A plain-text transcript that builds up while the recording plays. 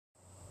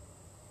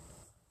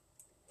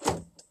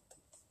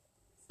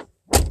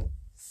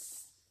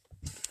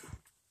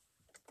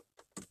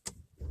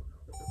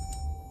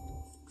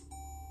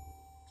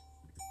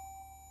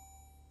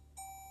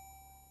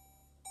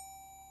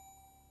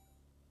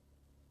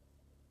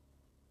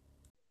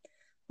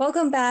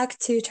Welcome back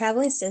to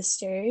Traveling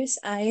Sisters.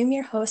 I am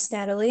your host,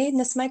 Natalie, and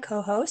this is my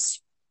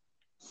co-host.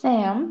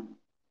 Sam.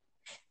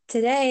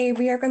 Today,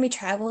 we are going to be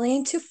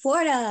traveling to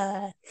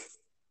Florida,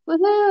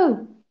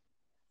 Woohoo!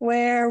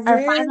 where Our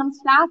we're, final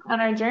stop on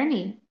our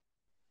journey.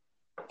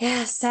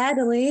 yeah,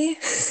 sadly,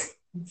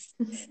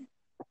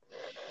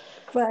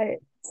 but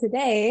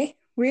today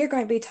we are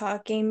going to be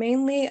talking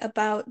mainly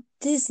about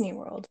Disney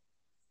World.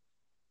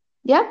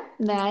 Yep,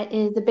 that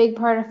is a big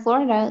part of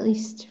Florida, at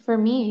least for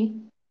me.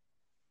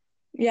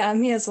 Yeah,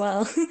 me as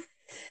well.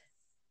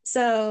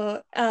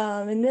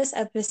 In this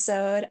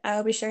episode,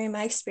 I'll be sharing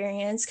my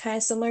experience, kind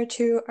of similar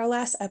to our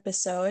last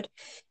episode,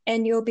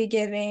 and you'll be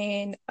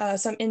giving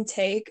some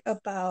intake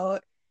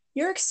about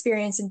your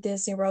experience in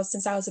Disney World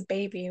since I was a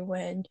baby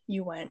when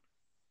you went.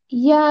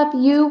 Yep,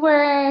 you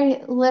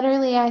were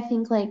literally, I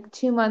think, like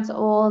 2 months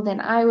old,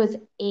 and I was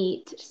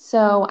 8.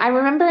 So I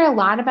remember a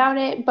lot about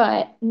it,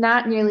 but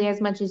not nearly as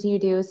much as you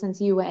do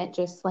since you went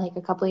just like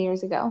a couple of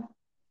years ago.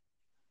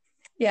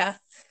 Yeah.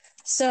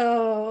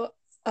 So,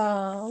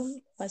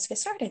 let's get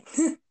started.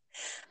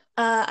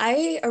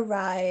 I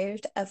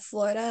arrived at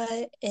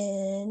Florida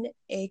in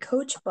a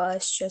coach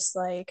bus, just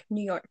like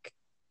New York.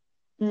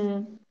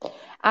 Mm.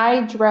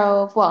 I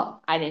drove,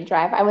 well, I didn't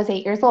drive. I was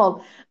 8 years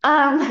old.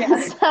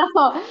 Yeah.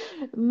 So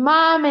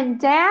mom and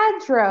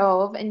dad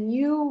drove, and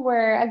you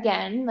were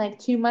again like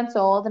 2 months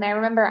old. And I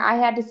remember I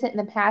had to sit in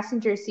the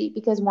passenger seat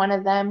because one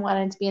of them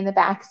wanted to be in the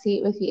back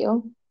seat with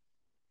you.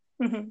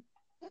 Mhm.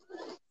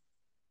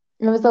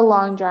 It was a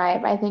long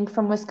drive. I think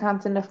from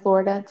Wisconsin to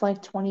Florida, it's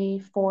like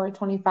 24,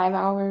 25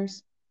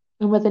 hours.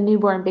 And with a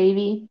newborn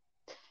baby,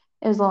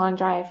 it was a long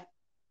drive.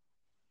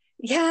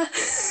 Yeah.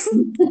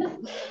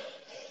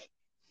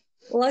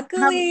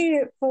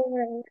 Luckily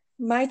for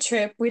my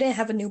trip, we didn't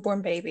have a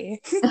newborn baby.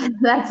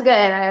 That's good.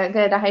 A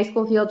good high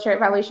school field trip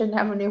probably shouldn't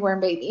have a newborn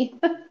baby.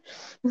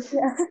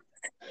 Yeah.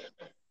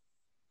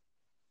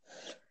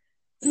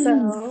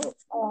 So,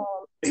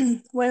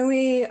 when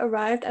we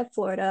arrived at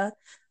Florida,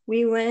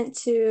 we went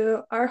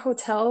to our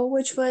hotel,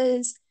 which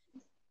was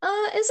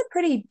it's a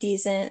pretty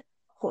decent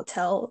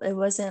hotel. It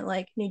wasn't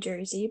like New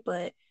Jersey,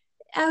 but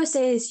I would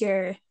say it's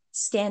your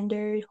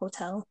standard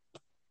hotel.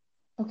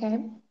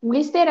 Okay.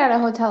 We stayed at a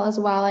hotel as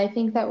well. I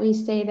think that we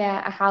stayed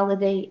at a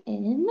Holiday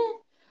Inn.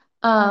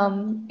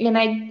 And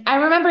I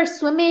remember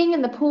swimming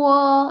in the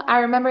pool. I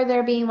remember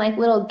there being like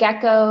little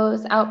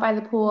geckos out by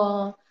the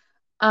pool.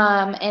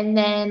 And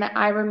then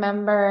I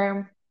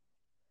remember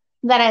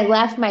that I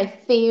left my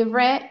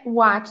favorite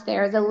watch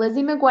there. It was a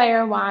Lizzie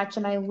McGuire watch,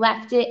 and I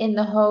left it in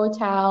the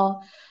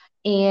hotel.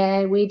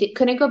 And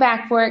couldn't go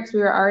back for it because we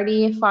were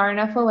already far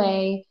enough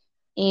away.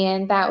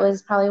 And that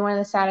was probably one of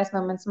the saddest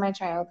moments of my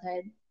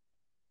childhood.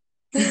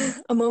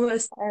 A moment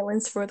of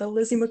silence for the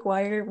Lizzie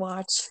McGuire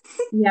watch.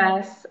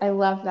 Yes, I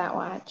love that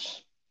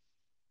watch.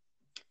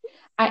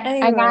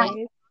 I got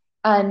Anyway,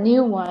 a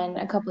new one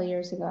a couple of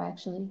years ago,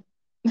 actually.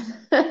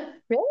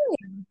 really?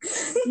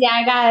 Yeah,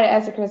 I got it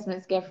as a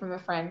Christmas gift from a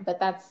friend, but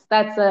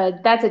that's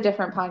a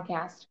different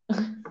podcast.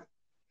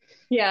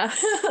 Yeah.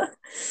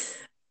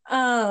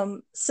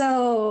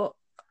 So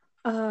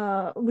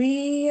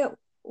we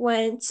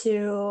went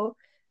to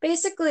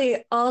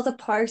basically all the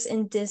parks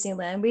in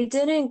Disneyland. We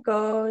didn't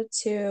go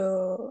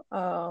to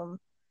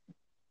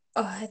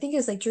I think it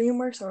was like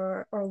DreamWorks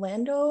or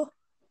Orlando.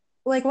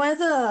 Like one of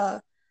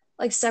the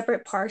like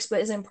separate parks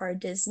but isn't part of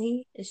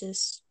Disney. It's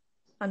just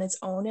on its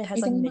own. It has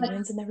You like think about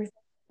minions and everything.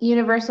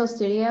 Universal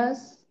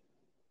Studios?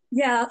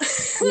 Yeah.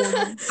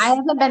 Yeah. I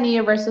haven't been to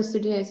Universal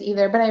Studios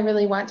either, but I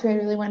really want to. I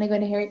really want to go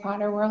to Harry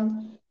Potter World.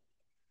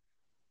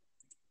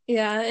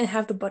 Yeah, and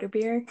have the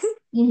butterbeer.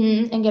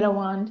 And get a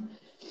wand.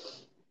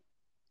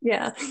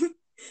 Yeah.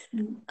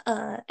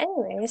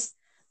 Anyways,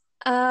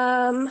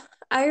 um,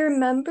 I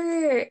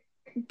remember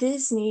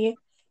Disney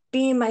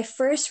being my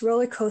first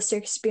roller coaster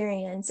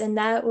experience, and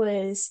that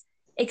was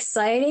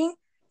exciting,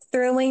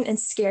 thrilling, and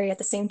scary at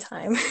the same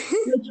time.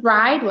 Which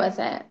ride was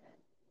it?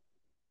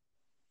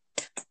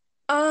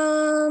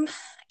 I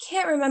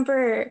can't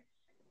remember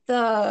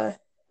the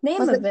name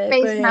Was of it it,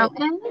 Space but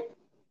Mountain?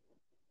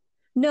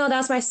 no, that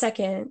was my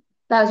second.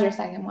 That was your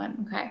second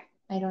one. Okay.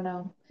 I don't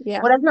know.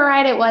 Yeah. Whatever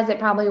ride it was, it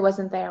probably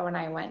wasn't there when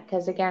I went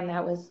because again,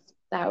 that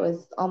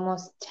was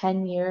almost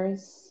 10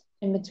 years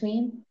in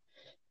between.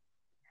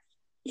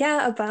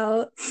 Yeah,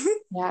 about.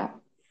 Yeah.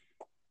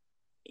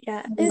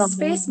 Yeah, It was and a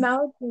Space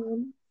long.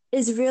 Mountain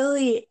is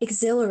really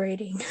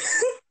exhilarating.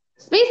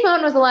 Space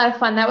Mountain was a lot of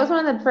fun. That was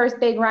one of the first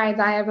big rides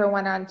I ever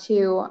went on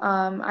too.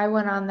 I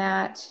went on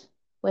that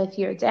with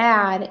your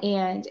dad,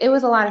 and it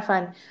was a lot of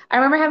fun. I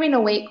remember having to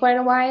wait quite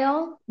a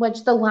while,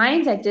 which the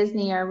lines at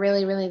Disney are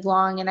really, really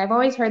long, and I've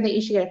always heard that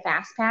you should get a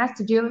fast pass.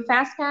 Did you have a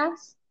fast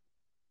pass?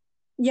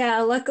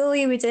 Yeah,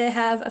 luckily we did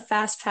have a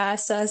fast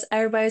pass, so as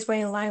everybody's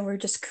waiting in line, we're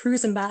just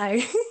cruising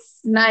by.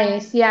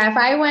 Nice. Yeah, if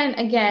I went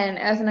again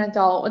as an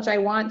adult, which I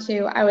want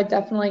to, I would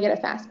definitely get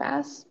a fast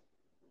pass.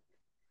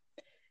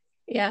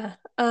 Yeah.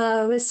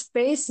 With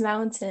Space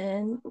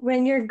Mountain,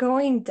 when you're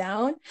going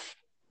down,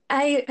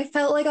 I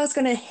felt like I was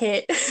gonna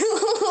hit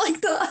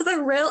like the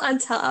other rail on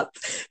top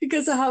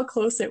because of how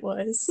close it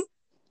was.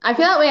 I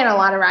feel that way on a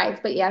lot of rides,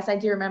 but yes, I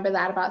do remember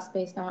that about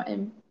Space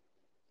Mountain.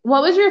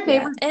 What was your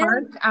Yeah, favorite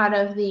park and out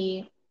of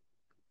the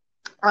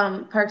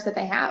parks that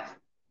they have?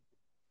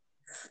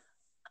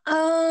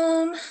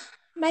 um,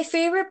 my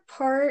favorite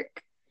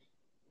park,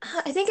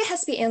 I think it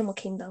has to be Animal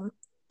Kingdom.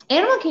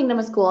 Animal Kingdom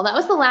was cool. That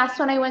was the last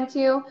one I went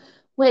to,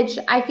 which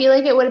I feel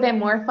like it would have been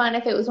more fun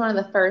if it was one of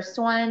the first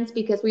ones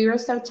because we were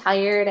so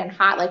tired and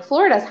hot. Like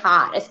Florida's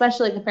hot,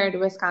 especially compared to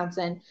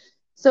Wisconsin.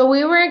 So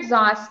we were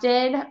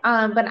exhausted,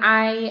 but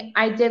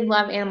I did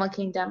love Animal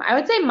Kingdom. I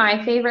would say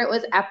my favorite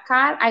was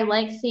Epcot. I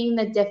like seeing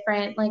the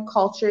different like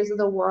cultures of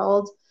the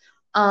world,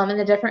 and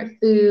the different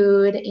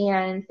food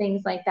and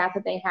things like that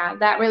that they have.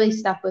 That really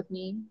stuck with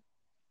me.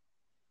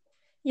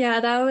 Yeah,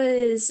 that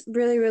was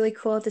really, really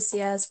cool to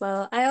see as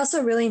well. I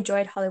also really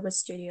enjoyed Hollywood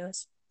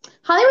Studios.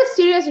 Hollywood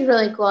Studios is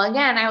really cool.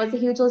 Again, I was a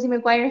huge Lizzie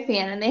McGuire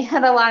fan, and they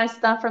had a lot of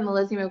stuff from the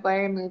Lizzie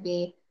McGuire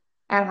movie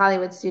at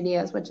Hollywood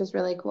Studios, which is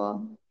really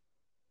cool.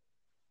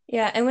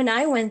 Yeah, and when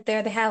I went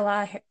there, they had a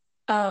lot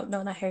of,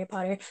 no, not Harry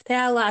Potter. They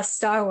had a lot of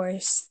Star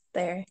Wars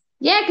there.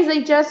 Yeah, because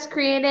they just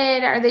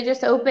created or they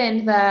just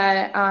opened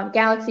the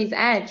Galaxy's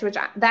Edge,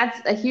 that's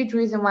a huge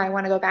reason why I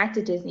want to go back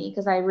to Disney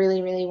because I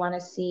really, really want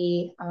to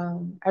see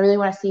I really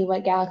want to see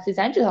what Galaxy's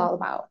Edge is all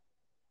about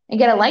and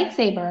get a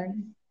lightsaber.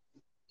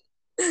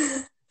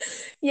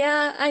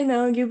 Yeah, I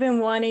know you've been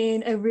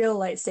wanting a real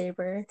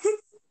lightsaber.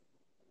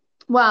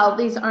 Well,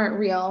 these aren't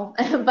real,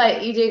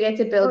 but you do get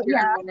to Oh, build your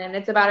yeah. own, and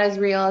it's about as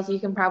real as you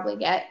can probably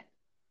get.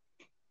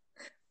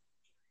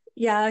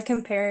 Yeah,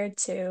 compared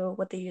to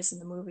what they use in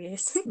the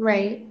movies.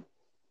 Right.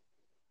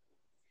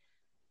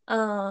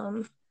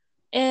 Um,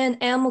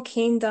 and Animal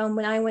Kingdom,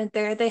 when I went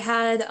there, they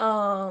had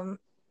av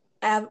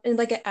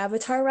like an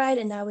Avatar ride,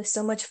 and that was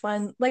so much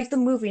fun. Like the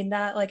movie,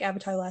 not like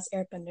Avatar: The Last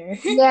Airbender.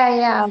 Yeah,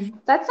 yeah.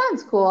 That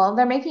sounds cool.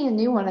 They're making a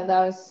new one of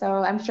those, so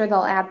I'm sure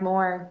they'll add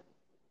more.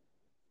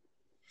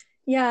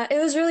 Yeah, it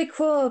was really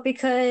cool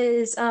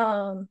because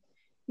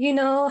you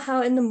know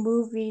how in the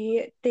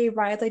movie they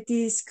ride like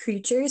these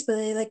creatures, but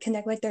they like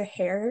connect like their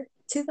hair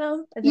to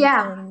them and they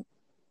Yeah. can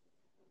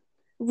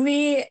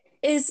we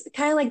is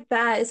kind of like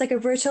that. It's like a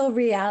virtual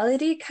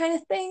reality kind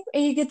of thing.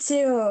 And you get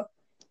to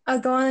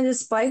go on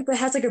this bike, but it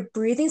has like a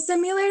breathing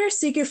simulator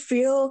so you can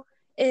feel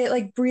it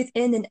like breathe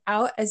in and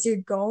out as you're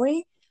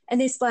going. And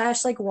they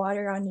splash like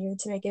water on you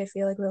to make it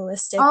feel like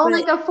realistic. Oh,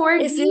 like But a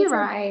it 4D feels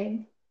like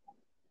ride.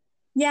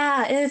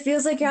 yeah, and it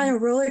feels like you're on a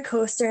roller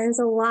coaster and it's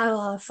a lot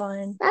of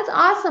fun. That's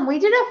awesome. We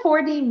did a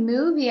 4D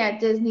movie at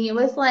Disney. It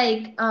was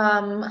like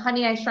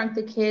Honey, I Shrunk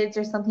the Kids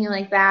or something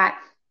like that.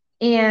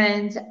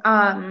 And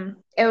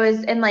it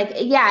was and like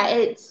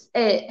yeah,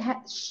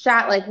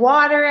 shot like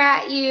water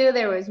at you.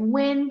 There was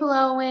wind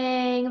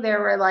blowing.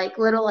 There were like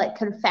little like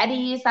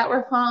confettis that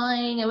were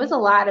falling. It was a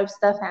lot of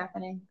stuff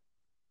happening.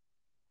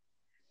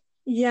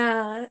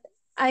 Yeah,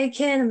 I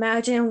can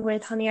imagine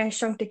with Honey, I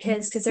Shrunk the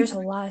Kids because there's a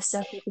lot of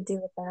stuff you could do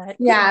with that.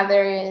 Yeah,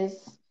 there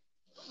is.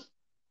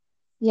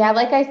 Yeah,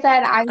 like I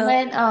said, I Um,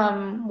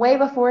 went way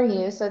before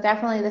you, so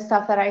definitely the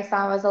stuff that I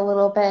saw was a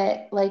little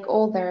bit like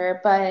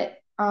older, but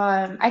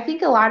I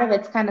think a lot of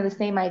it's kind of the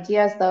same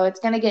ideas though. It's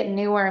going to get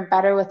newer and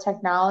better with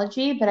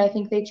technology, but I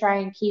think they try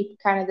and keep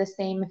kind of the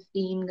same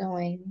theme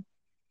going.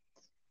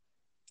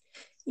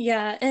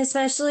 yeah, and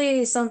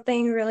especially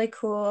something really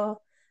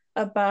cool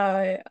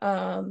about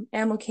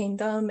Animal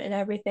Kingdom and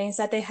everything is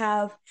that they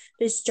have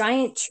this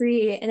giant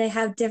tree and they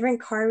have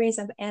different carvings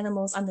of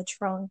animals on the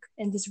trunk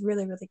and it's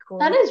really, really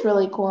That cool. is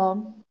really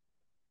cool.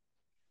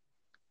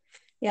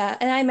 Yeah,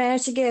 and I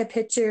managed to get a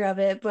picture of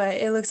it, but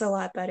it looks a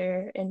lot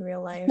better in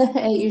real life.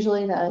 It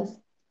usually does.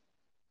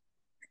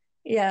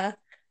 Yeah.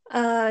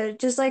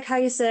 Just like how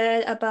you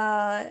said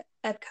about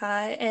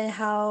Epcot and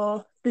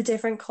how the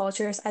different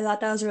cultures, I thought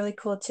that was really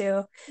cool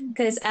too.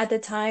 Because at the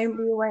time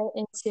we went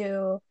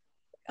into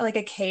like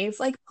a cave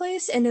like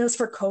place and it was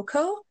for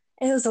Coco.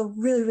 And it was a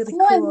really, really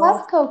Oh, I cool.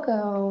 love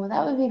Coco.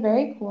 That would be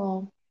very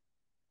cool.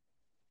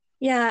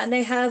 Yeah, and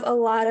they have a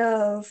lot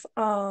of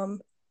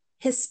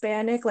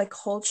Hispanic like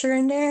culture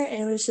in there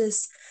and it was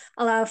just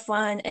a lot of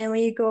fun. And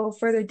when you go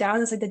further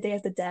down, it's like the Day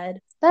of the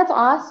Dead. That's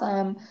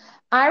awesome.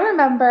 I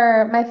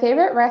remember my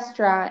favorite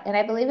restaurant, and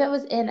I believe it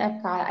was in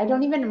Epcot. I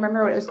don't even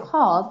remember what it was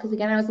called because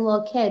again, I was a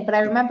little kid, but I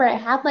remember it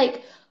had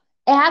like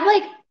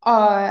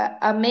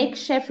a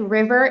makeshift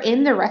river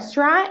in the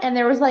restaurant, and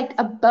there was like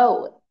a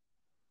boat.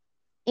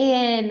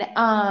 And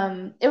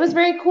it was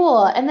very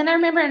cool. And then I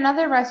remember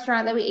another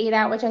restaurant that we ate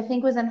at, which I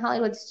think was in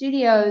Hollywood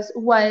Studios,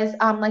 was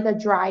like a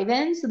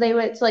drive-in. So they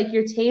would so like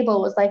your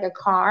table was like a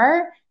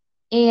car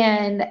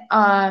and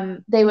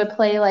they would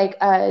play like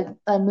a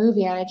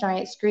movie on a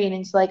giant screen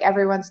and so like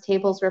everyone's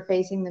tables were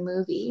facing the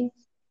movie.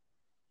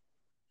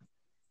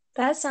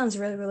 That sounds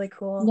really, really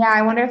cool. Yeah,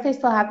 I wonder if they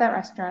still have that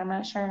restaurant. I'm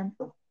not sure.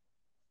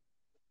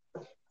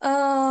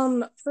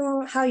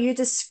 From how you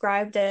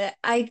described it,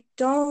 I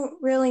don't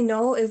really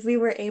know if we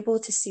were able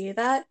to see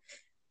that,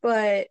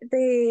 but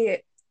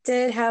they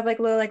did have like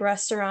little like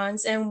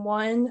restaurants and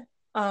one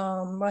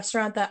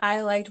restaurant that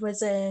I liked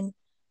was in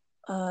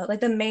like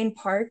the main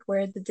park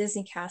where the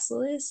Disney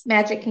Castle is.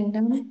 Magic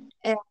Kingdom.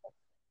 And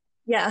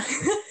yeah.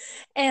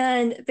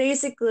 And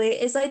basically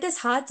it's like this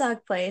hot dog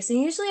place. And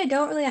usually I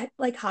don't really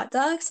like hot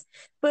dogs,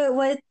 but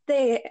what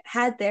they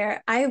had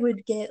there, I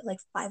would get like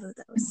five of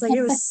those. Like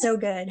it was so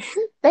good.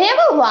 They have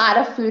a lot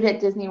of food at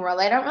Disney World.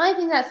 I don't really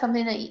think that's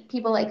something that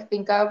people like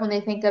think of when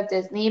they think of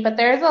Disney, but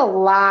there's a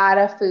lot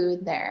of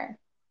food there.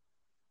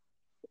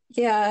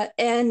 Yeah,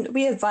 and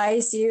we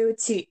advise you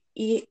to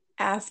eat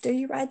after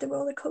you ride the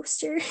roller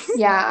coaster.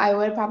 Yeah, I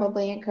would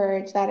probably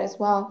encourage that as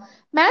well.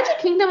 Magic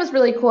Kingdom is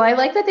really cool. I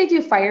like that they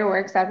do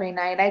fireworks every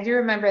night. I do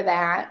remember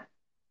that.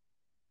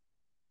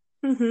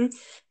 hmm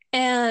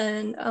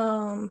And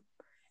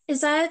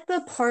is that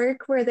the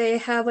park where they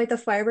have like the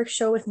fireworks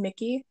show with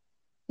Mickey?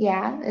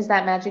 Yeah, is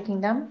that Magic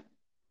Kingdom?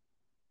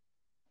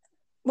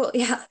 Well,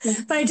 yeah,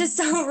 but I just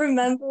don't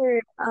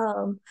remember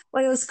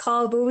what it was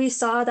called, but we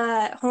saw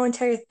that whole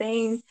entire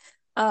thing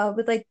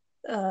with like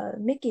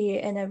Mickey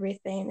and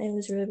everything. It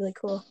was really, really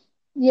cool.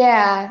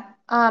 Yeah.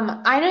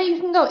 I know you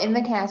can go in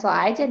the castle.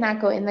 I did not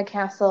go in the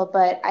castle,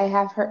 but I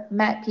have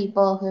met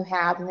people who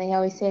have, and they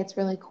always say it's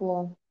really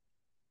cool.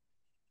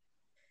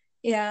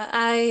 Yeah,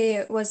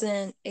 I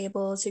wasn't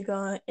able to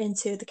go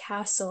into the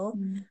castle,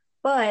 Mm.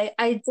 but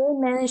I did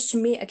manage to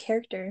meet a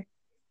character.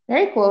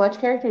 Very cool. Which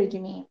character did you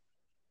meet?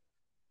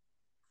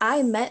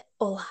 I met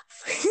Olaf.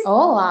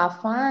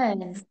 Olaf,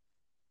 fun.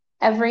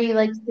 Every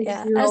like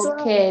Yeah, as six-year-old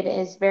well. kid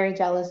is very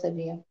jealous of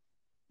you.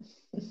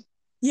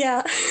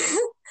 Yeah.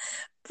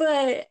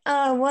 But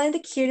one of the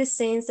cutest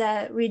things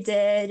that we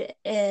did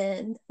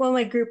in, well,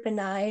 my group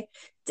and I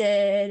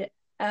did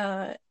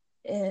uh,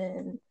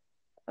 in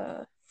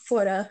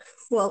Florida,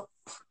 well,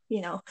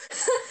 you know,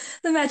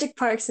 the magic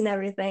parks and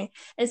everything,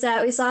 is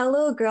that we saw a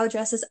little girl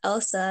dressed as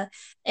Elsa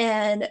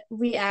and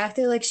we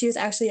acted like she was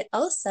actually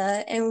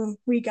Elsa and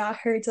we got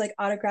her to like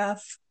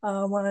autograph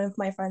one of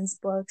my friend's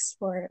books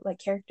for like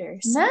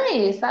characters.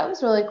 Nice. That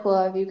was really cool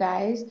of you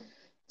guys.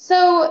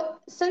 So,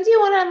 since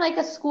you went on like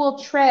a school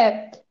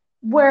trip,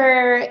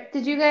 where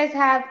did you guys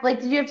have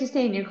like did you have to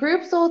stay in your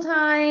groups the whole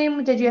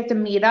time? Did you have to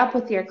meet up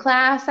with your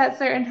class at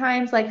certain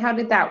times? Like how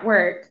did that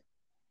work?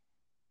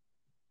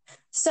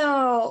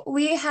 So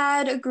we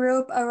had a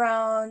group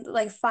around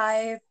like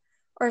five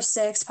or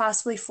six,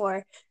 possibly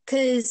four,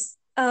 because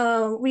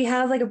we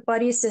have like a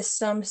buddy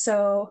system.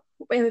 So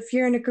if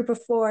you're in a group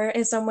of four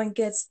and someone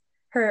gets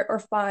hurt or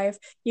five,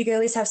 you can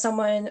at least have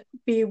someone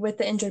be with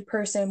the injured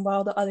person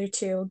while the other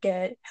two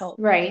get help.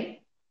 Right.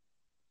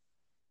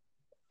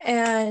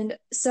 And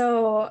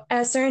so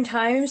at certain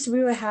times,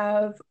 we would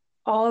have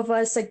all of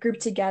us like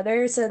grouped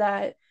together so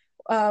that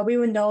we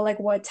would know like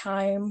what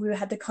time we would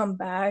have to come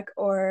back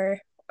or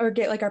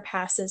get like our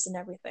passes and Did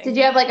everything.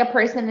 you have like a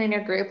person in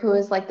your group who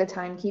was like the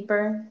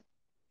timekeeper?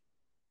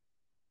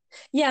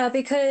 Yeah,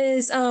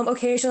 because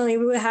occasionally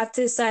we would have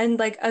to send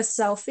like a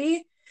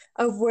selfie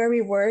of where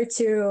we were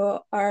to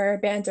our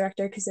band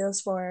director because it was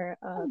for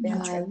a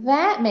band trip.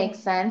 That makes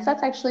sense.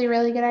 That's actually a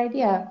really good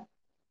idea.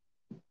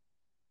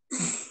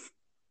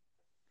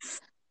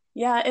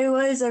 Yeah, it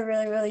was a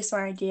really, really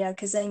smart idea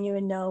because then you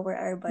would know where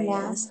everybody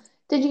Yeah. is.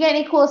 Did you get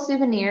any cool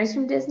souvenirs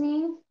from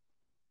Disney?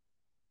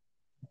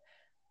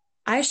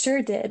 I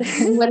sure did.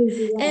 What did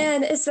you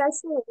And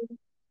especially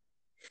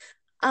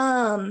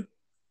um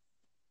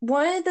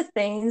one of the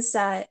things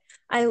that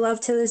I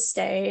love to this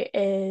day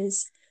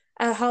is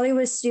at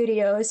Hollywood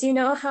Studios, you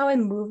know how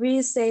in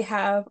movies they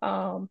have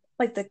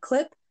like the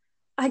clip?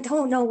 I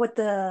don't know what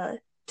the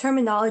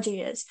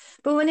terminology is,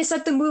 but when they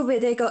start the movie,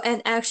 they go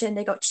and action,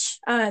 they go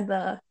on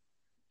the,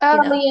 Oh,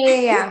 you know.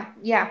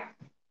 yeah.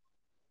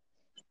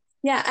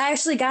 Yeah, I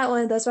actually got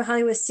one of those from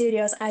Hollywood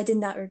Studios. I did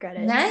not regret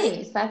it.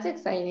 Nice. That's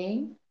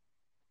exciting.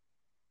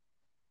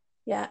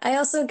 Yeah, I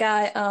also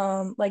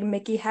got like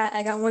Mickey hat.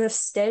 I got one of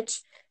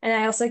Stitch, and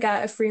I also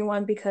got a free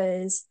one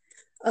because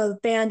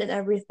of band and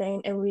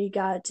everything, and we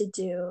got to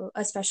do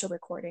a special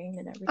recording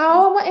and everything.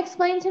 Oh,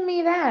 explain to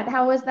me that.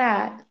 How was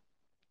that?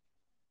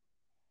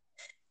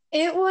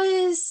 It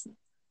was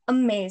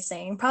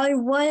amazing. Probably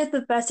one of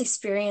the best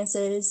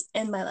experiences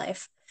in my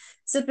life.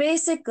 So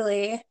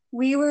basically,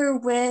 we were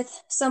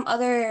with some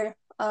other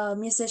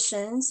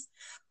musicians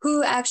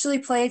who actually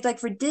played like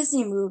for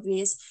Disney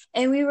movies,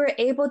 and we were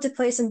able to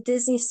play some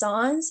Disney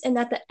songs. And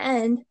at the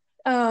end,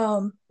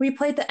 we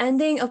played the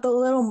ending of The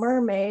Little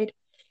Mermaid,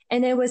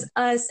 and it was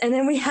us. And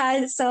then we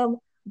had some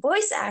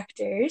voice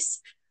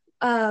actors,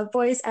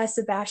 voice as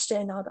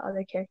Sebastian and all the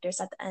other characters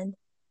at the end.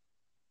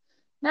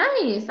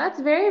 Nice.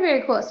 That's very,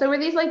 very cool. So were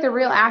these like the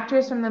real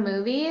actors from the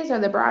movies or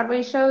the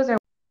Broadway shows or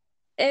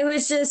It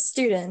was just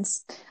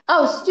students.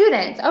 oh,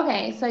 students.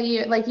 Okay. So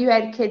you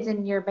had kids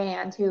in your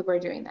band who were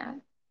doing that.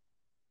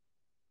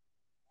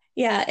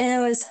 Yeah,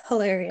 and it was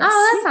hilarious.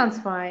 Oh, that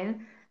sounds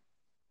fun.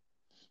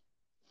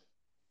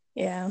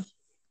 Yeah.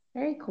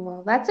 Very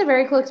cool. That's a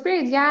very cool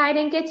experience. Yeah, I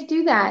didn't get to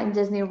do that in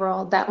Disney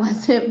World. That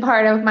wasn't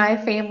part of my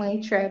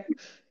family trip.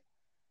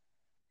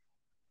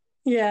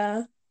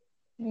 Yeah.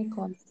 Very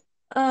cool.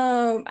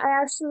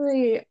 I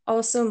actually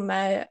also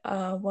met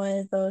one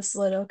of those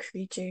little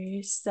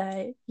creatures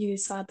that you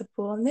saw at the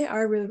pool, and they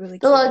are really, really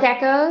The little cute.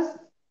 geckos?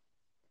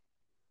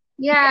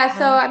 Yeah,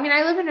 so Yeah. I mean,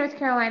 I live in North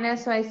Carolina,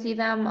 so I see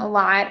them a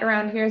lot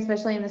around here,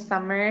 especially in the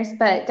summers.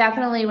 But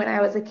definitely when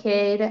I was a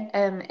kid,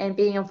 and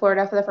being in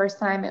Florida for the first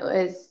time, it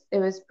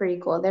was pretty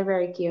cool. They're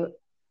very cute.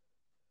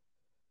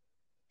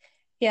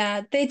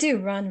 Yeah, they do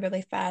run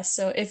really fast,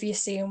 so if you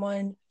see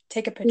one,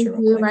 take a They picture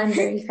real do quick. run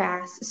very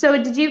fast.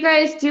 So did you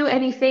guys do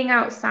anything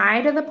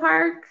outside of the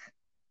park?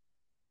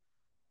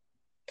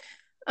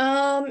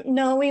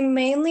 No, we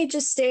mainly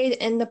just stayed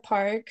in the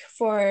park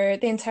for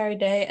the entire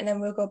day, and then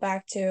we'll go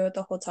back to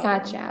the hotel room.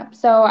 Gotcha.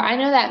 So I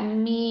know that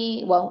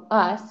well,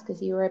 us,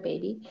 because you were a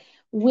baby,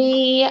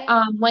 we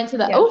went to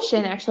the Yeah.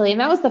 ocean actually, and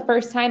that was the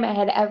first time I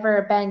had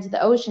ever been to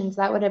the oceans.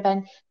 That would have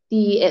been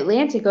the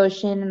Atlantic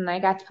Ocean, and I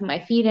got to put my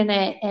feet in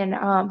it, and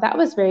that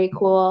was very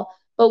cool.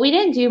 But we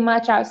didn't do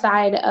much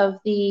outside of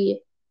the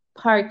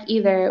park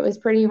either. It was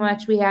pretty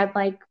much we had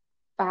like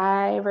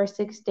 5 or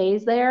 6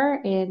 days there,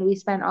 and we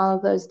spent all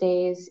of those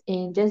days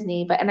in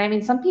Disney. But and I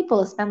mean, some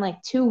people spend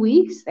like 2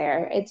 weeks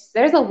there.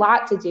 There's a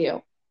lot to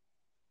do.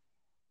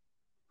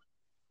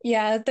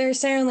 Yeah, there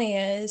certainly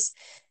is.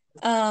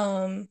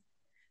 Um,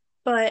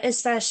 but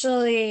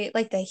especially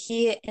like the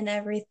heat and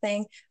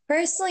everything.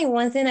 Personally,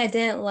 one thing I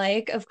didn't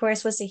like, of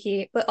course, was the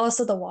heat, but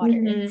also the water.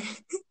 Hmm.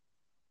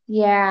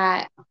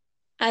 Yeah.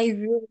 I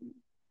really,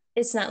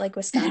 it's not like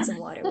Wisconsin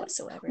water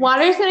whatsoever.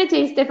 Water's gonna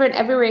taste different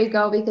everywhere you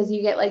go because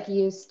you get like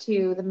used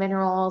to the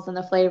minerals and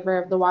the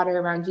flavor of the water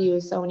around you.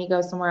 So when you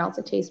go somewhere else,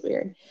 it tastes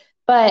weird.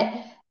 But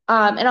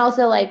and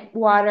also like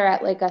water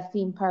at like a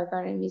theme park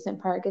or an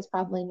amusement park is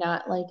probably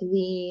not like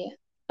the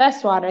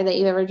best water that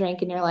you ever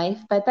drank in your life,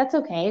 but that's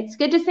okay. It's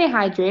good to stay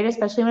hydrated,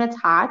 especially when it's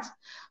hot.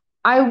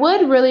 I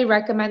would really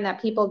recommend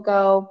that people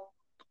go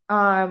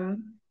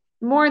um,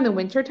 more in the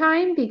winter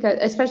time because,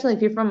 especially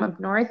if you're from up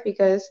north,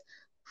 because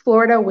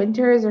Florida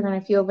winters are going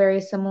to feel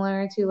very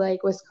similar to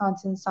like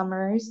Wisconsin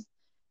summers.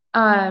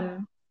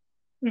 Um,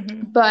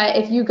 Hmm. but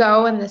if you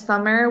go in the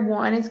summer,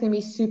 one, it's going to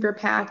be super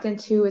packed, and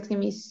two, it's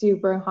going to be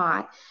super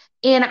hot.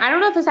 And I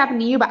don't know if this happened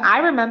to you, but I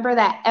remember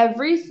that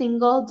every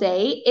single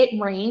day it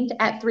rained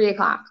at 3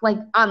 o'clock, like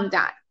on the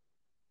dot.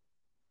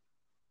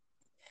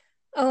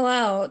 Oh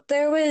wow.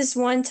 There was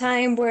one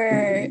time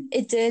where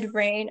it did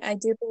rain. I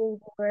do believe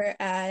we were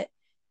at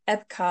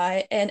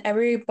Epcot and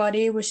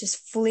everybody was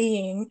just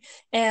fleeing.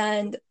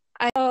 And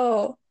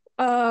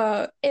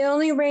it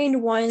only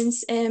rained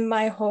once in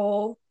my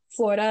whole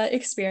Florida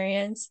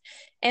experience,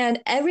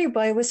 and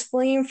everybody was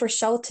fleeing for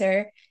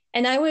shelter.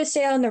 And I would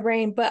stay out in the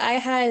rain, but I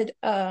had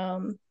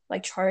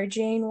like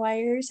charging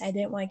wires. I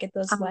didn't want to get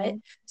those wet.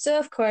 Um, So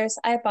of course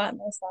I bought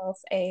myself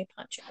a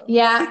poncho.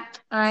 Yeah,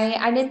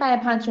 I didn't buy a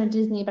poncho in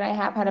Disney, but I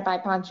have had to buy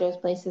ponchos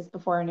places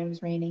before when it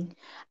was raining.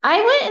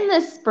 I went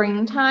in the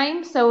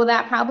springtime, so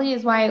that probably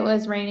is why it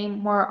was raining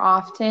more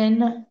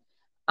often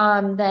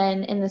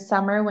than in the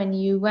summer when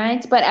you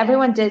went. But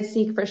everyone did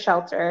seek for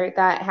shelter.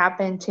 That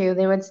happened too.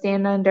 The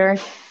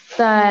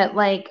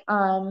like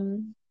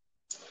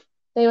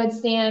they would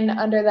stand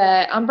under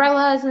the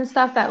umbrellas and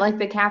stuff that like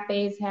the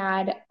cafes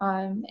had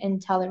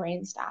until the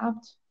rain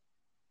stopped.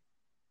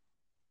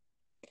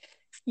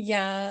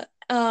 Yeah.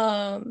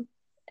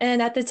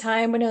 And at the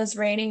time when it was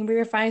raining, we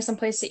were finding some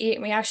place to eat,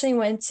 and we actually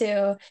went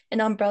to an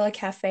umbrella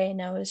cafe, and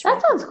that was That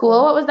really, sounds really cool.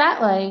 cool. What was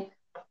that like?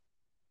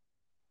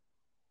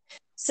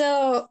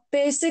 So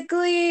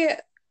basically,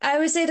 I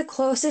would say the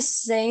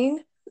closest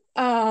thing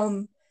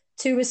um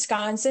to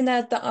Wisconsin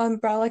that the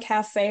umbrella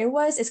cafe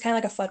was is kind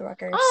of like a Oh,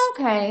 Fuddruckers.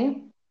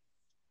 okay.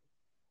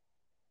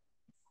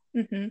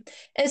 Hmm.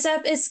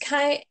 Except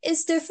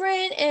it's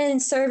different in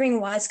serving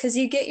wise because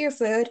you get your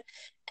food,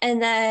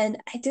 and then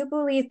I do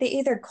believe they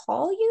either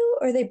call you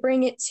or they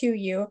bring it to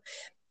you.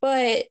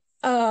 But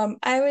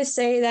I would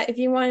say that if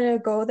you want to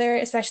go there,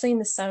 especially in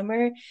the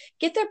summer,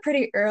 get there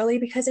pretty early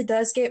because it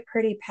does get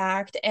pretty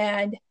packed,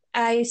 and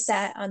I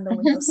sat on the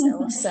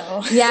windowsill,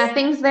 so Yeah,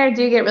 things there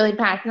do get really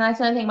packed. And that's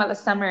another thing about the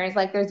summer is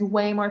like there's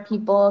way more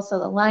people, so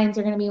the lines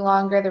are going to be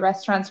longer, the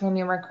restaurants are going to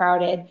be more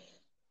crowded,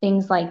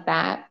 things like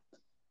that.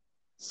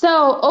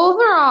 So,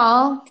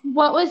 overall,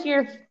 what was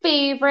your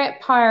favorite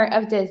part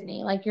of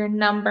Disney? Like your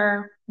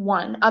number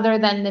one, other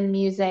than the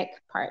music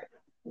part?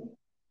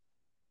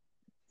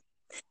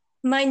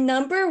 my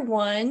number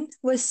one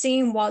was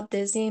seeing Walt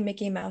Disney and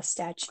Mickey Mouse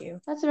statue.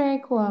 That's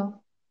very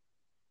cool.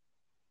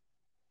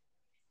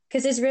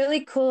 Because it's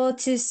really cool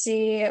to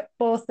see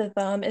both of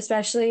them,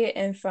 especially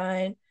in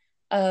front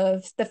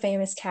of the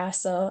famous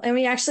castle. And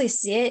we actually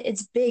see it,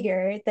 it's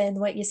bigger than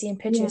what you see in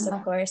pictures, of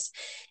Yeah. course.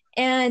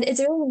 And it's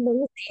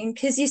really amazing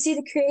because you see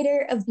the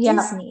creator of Yeah.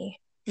 Disney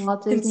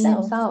Walt Disney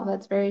himself. himself.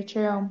 That's very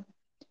true.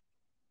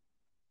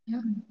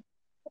 Yeah.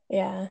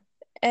 Yeah.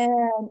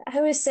 And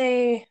I would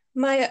say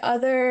my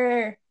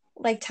other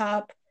like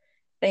top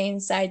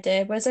things I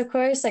did was, of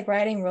course, like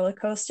riding roller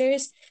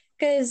coasters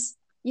because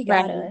you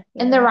Right. gotta,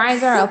 you And the know.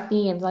 rides are all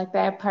themed. Like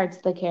they have parts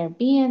of the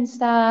Caribbean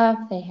stuff.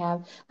 They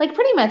have like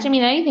pretty much, I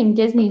mean, anything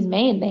Disney's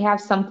made, they have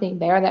something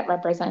there that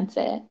represents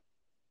it.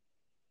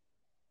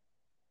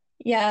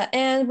 Yeah,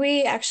 and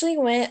we actually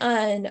went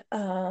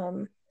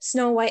on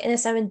Snow White and the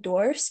Seven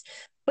Dwarfs,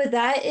 but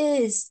that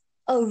is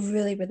a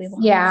really, really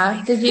long Yeah.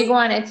 line. Did you go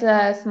on It's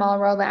a Small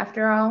World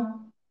after all?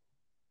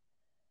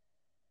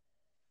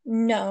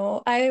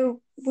 No, I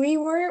we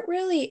weren't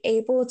really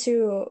able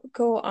to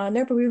go on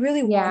there, but we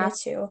really Yeah. wanted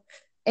to.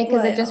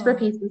 Because it But just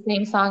repeats the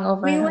same song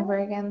over we and went over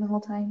again the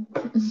whole time.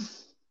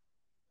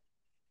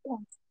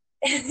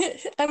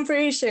 I'm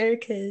pretty sure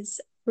because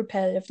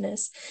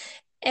repetitiveness.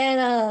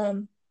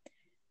 And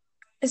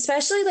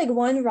especially like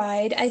one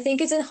ride, I think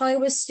it's in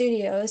Hollywood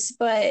Studios,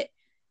 but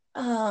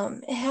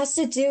it has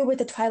to do with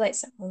the Twilight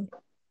Zone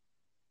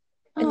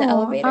in the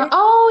elevator.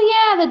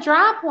 Oh yeah, the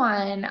drop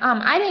one.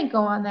 I didn't go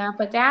on that,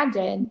 but Dad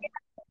did.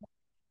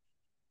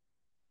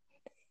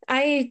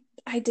 I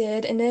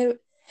did, and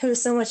it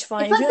was so much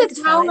fun. It's If like you like the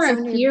the Twilight Tower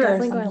Zone, of you're Fear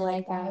or definitely going to something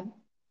like like that. that.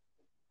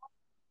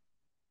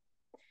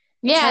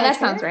 The Yeah, Tower of that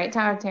Terror? sounds right.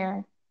 Tower of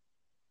Terror.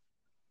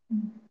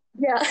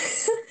 Yeah.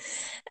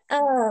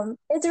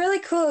 It's really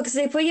cool because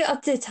they put you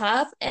up to the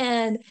top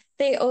and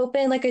they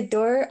open like a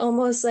door,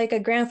 almost like a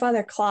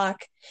grandfather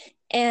clock.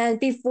 And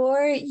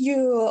before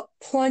you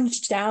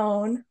plunge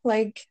down,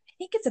 like I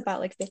think it's about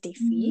like 50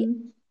 feet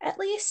Mhm. at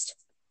least,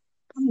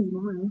 Oh,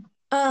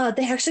 Lord.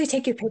 they actually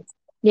take your picture.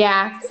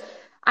 Yeah.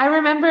 I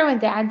remember when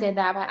Dad did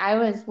that, but I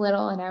was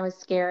little and I was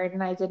scared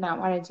and I did not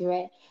want to do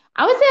it.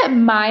 I would say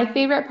my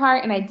favorite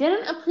part, and I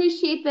didn't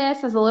appreciate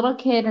this as a little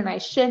kid, and I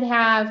should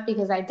have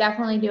because I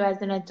definitely do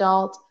as an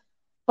adult,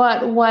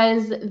 but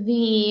was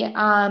the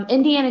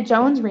Indiana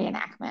Jones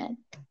reenactment.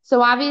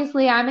 So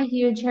obviously, I'm a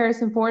huge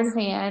Harrison Ford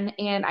fan,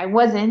 and I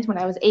wasn't when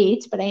I was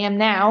 8, but I am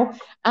now.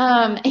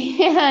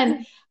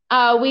 And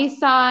we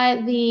saw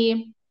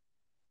the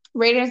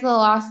Raiders of the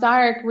Lost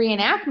Ark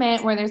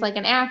reenactment where there's like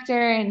an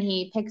actor and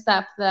he picks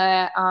up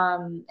the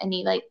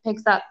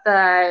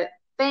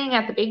thing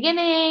at the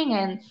beginning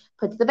and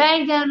puts the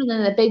bag down and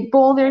then the big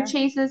boulder Yeah.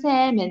 chases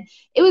him and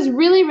it was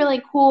really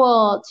really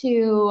cool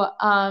to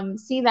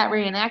see that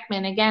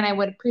reenactment again. I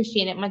would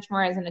appreciate it much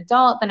more as an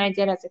adult than I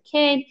did as a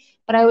kid,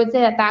 but I would say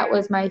that that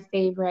was my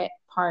favorite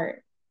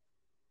part.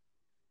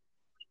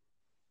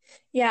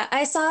 Yeah,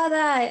 I saw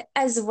that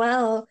as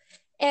well.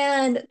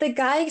 And the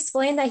guy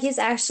explained that he's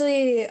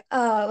actually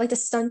like a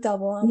stunt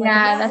double. I'm like,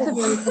 Yeah, that's a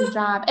whoa, really cool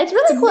job. It's that's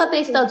really cool that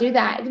they still amazing. do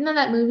that, even though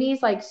that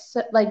movie's like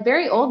like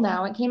very old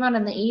now. It came out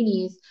in the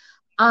 80s.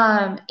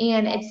 And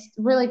it's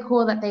really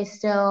cool that they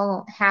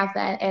still have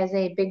that as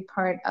a big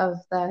part of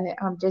the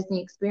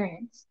Disney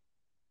experience.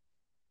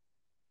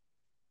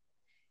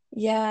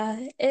 Yeah,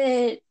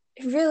 it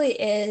really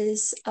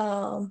is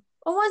a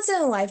once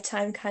in a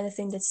lifetime kind of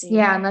thing to see.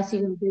 Yeah, unless you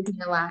go to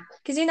Disney a lot.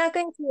 Because you're not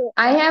going to,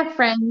 I have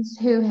friends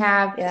who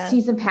have yeah,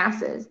 season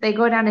passes. They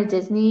go down to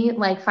Disney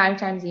like 5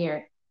 times a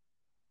year.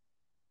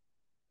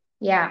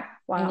 Yeah, I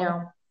wow.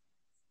 know.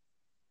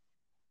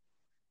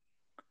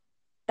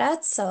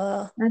 That's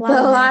a That's a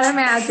lot of lot of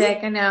magic.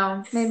 magic. I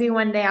know. Maybe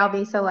one day I'll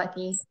be so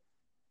lucky.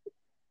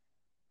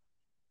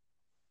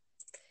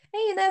 Hey,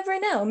 you never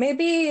know.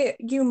 Maybe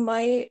you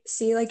might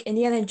see like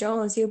Indiana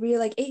Jones. You'll be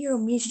like,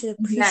 8-year-old me should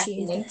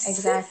appreciate Exactly, this.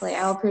 exactly.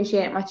 I'll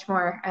appreciate it much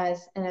more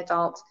as an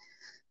adult.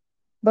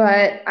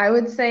 But I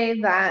would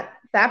say that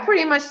that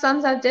pretty much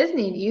sums up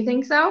Disney. Do you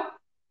think so?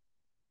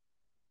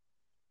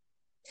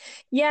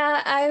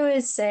 Yeah, I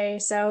would say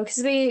so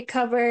because we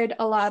covered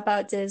a lot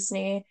about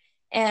Disney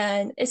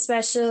and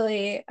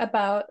especially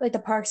about like the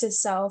parks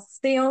itself.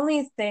 The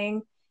only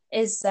thing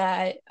is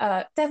that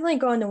definitely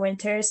go in the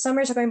winter.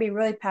 Summers are going to be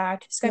really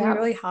packed. It's going to be Yeah.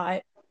 really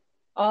hot.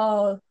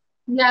 All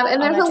Yeah,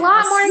 and all there's that a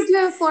lot jazz. more to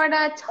do in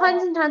Florida.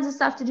 Tons and tons of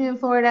stuff to do in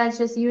Florida. It's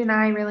just you and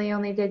I really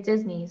only did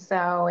Disney.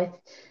 So if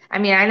I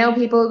mean, I know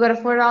people who go to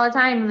Florida all the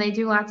time and they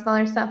do lots of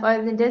other stuff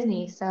other than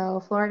Disney.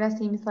 So Florida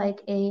seems like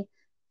a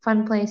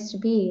fun place to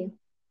be.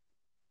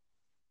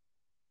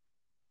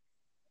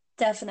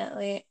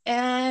 Definitely.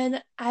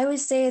 And I would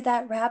say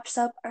that wraps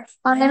up our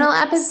final Final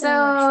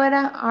episode.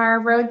 episode.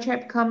 Our road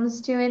trip comes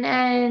to an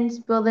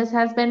end. Well, this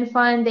has been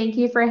fun. Thank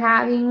you for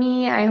having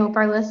me. I hope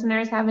our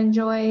listeners have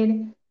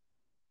enjoyed.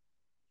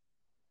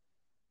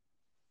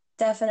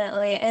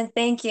 Definitely. And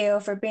thank you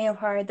for being a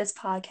part of this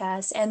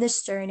podcast and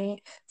this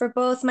journey for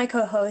both my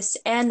co-hosts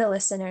and the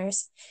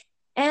listeners.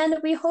 And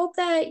we hope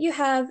that you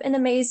have an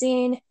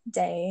amazing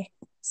day.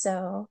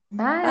 So,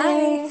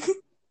 Bye. bye.